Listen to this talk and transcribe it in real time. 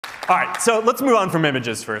All right, so let's move on from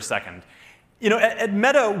images for a second. At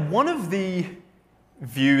Meta, one of the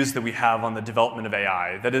views that we have on the development of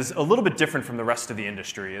AI that is a little bit different from the rest of the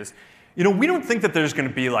industry is, we don't think that there's going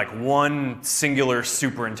to be like one singular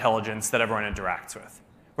super intelligence that everyone interacts with.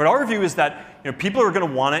 But our view is that people are going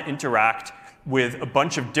to want to interact with a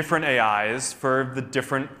bunch of different AIs for the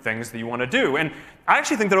different things that you want to do. And I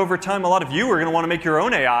actually think that over time, a lot of you are going to want to make your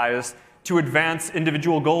own AIs to advance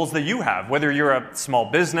individual goals that you have, whether you're a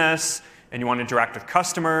small business and you want to interact with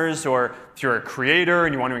customers, or if you're a creator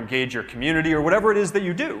and you want to engage your community, or whatever it is that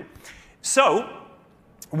you do. So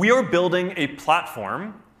we are building a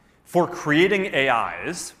platform for creating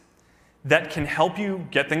AIs that can help you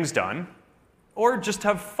get things done or just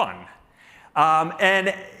have fun.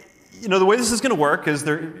 And the way this is going to work is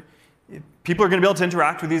people are going to be able to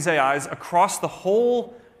interact with these AIs across the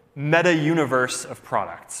whole Meta universe of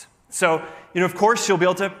products. So, of course, you'll be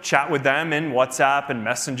able to chat with them in WhatsApp and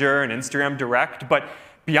Messenger and Instagram Direct. But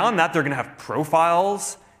beyond that, they're going to have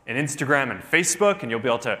profiles in Instagram and Facebook, and you'll be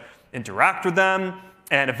able to interact with them.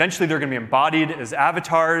 And eventually, they're going to be embodied as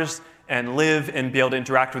avatars and live and be able to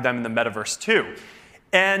interact with them in the Metaverse too.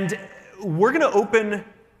 And we're going to open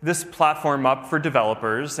this platform up for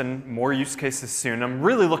developers and more use cases soon. I'm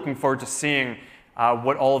really looking forward to seeing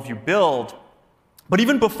what all of you build. But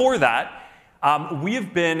even before that, we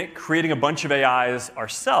have been creating a bunch of AIs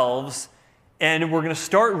ourselves, and we're going to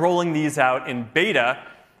start rolling these out in beta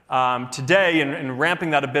today and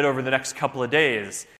ramping that a bit over the next couple of days.